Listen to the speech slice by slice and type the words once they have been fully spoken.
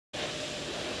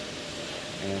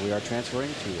And we are transferring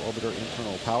to orbiter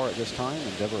internal power at this time.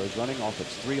 Endeavour is running off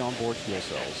its 3 onboard fuel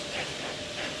cells.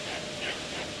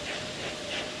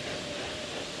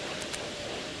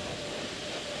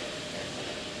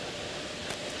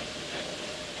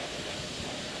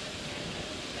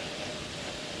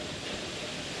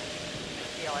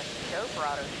 Go for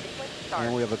auto sequence start.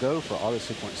 And we have a go for auto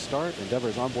sequence start.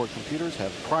 Endeavour's onboard computers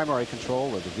have primary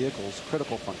control of the vehicle's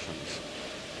critical functions.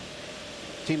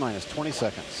 T-minus 20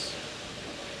 seconds.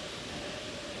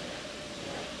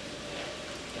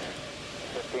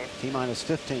 15. T-minus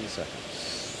 15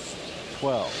 seconds.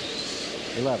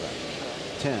 12, 11,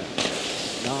 10, 9,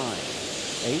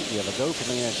 8. We have a go for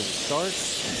main engine start. 5,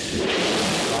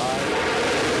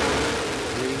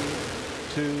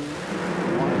 3, 2,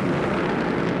 1.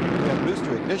 We have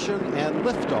booster ignition and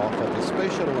liftoff of the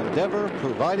Space Shuttle Endeavour,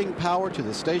 providing power to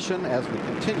the station as we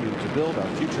continue to build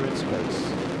our future in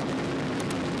space.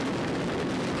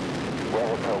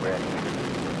 Well programmed.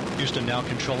 Houston now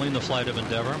controlling the flight of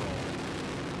Endeavour.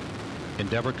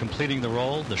 Endeavour completing the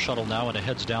roll. The shuttle now in a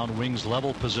heads-down, wings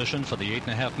level position for the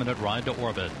 8.5-minute ride to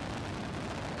orbit.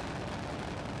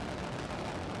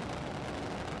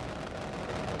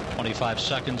 "25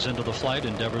 seconds into the flight,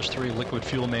 Endeavour's 3 liquid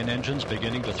fuel main engines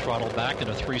beginning to throttle back in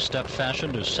a 3-step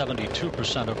fashion to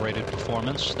 72% of rated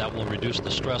performance. That will reduce the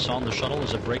stress on the shuttle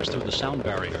as it breaks through the sound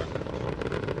barrier.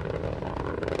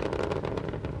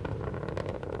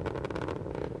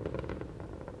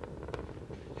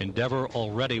 Endeavour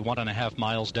already 1.5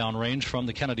 miles downrange from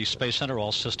the Kennedy Space Center.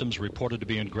 All systems reported to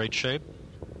be in great shape.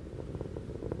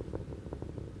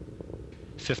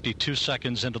 52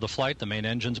 seconds into the flight, the main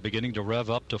engine's beginning to rev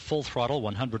up to full throttle,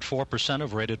 104%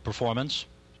 of rated performance.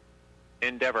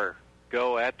 Endeavour,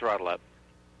 go at throttle up.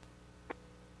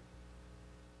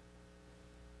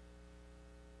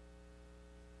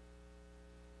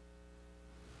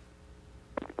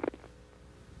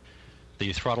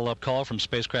 The throttle up call from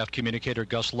spacecraft communicator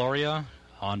Gus Loria.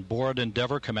 On board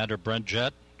Endeavour, Commander Brent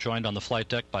Jett, joined on the flight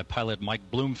deck by pilot Mike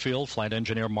Bloomfield, flight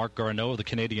engineer Mark Garneau of the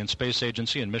Canadian Space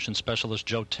Agency, and mission specialist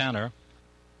Joe Tanner.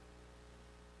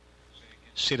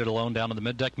 Seated alone down on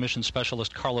the middeck, mission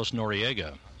specialist Carlos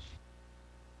Noriega.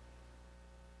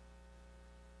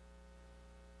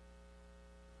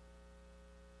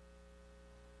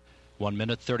 One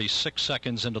minute, 36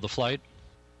 seconds into the flight.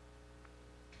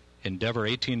 Endeavour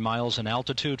 18 miles in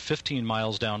altitude, 15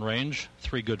 miles downrange,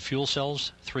 3 good fuel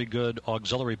cells, 3 good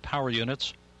auxiliary power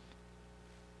units.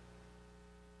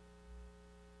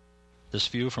 This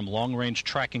view from long-range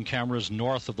tracking cameras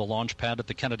north of the launch pad at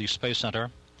the Kennedy Space Center.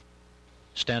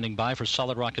 Standing by for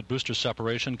solid rocket booster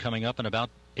separation coming up in about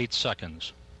 8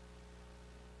 seconds.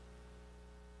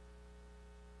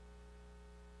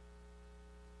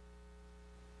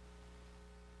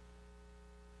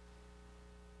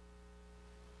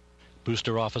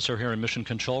 Booster officer here in Mission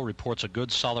Control reports a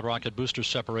good solid rocket booster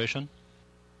separation.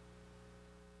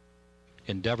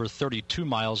 Endeavour 32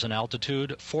 miles in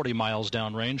altitude, 40 miles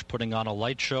downrange, putting on a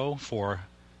light show for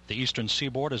the eastern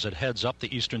seaboard as it heads up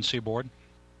the eastern seaboard.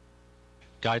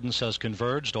 Guidance has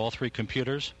converged, all 3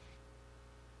 computers.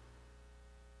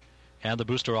 And the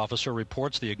booster officer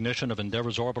reports the ignition of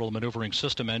Endeavour's orbital maneuvering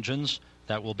system engines.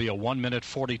 That will be a 1 minute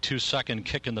 42-second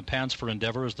kick in the pants for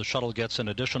Endeavour as the shuttle gets an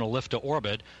additional lift to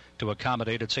orbit to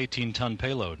accommodate its 18-ton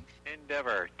payload.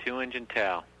 Endeavour, 2-engine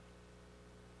tail.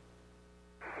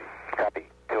 Copy,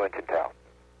 2-engine tail.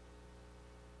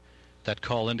 That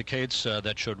call indicates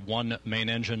that should one main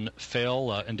engine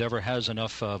fail, Endeavour has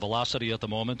enough velocity at the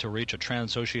moment to reach a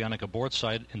transoceanic abort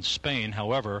site in Spain.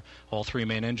 However, all 3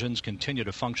 main engines continue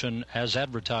to function as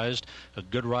advertised. A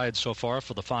good ride so far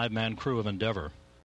for the 5-man crew of Endeavour.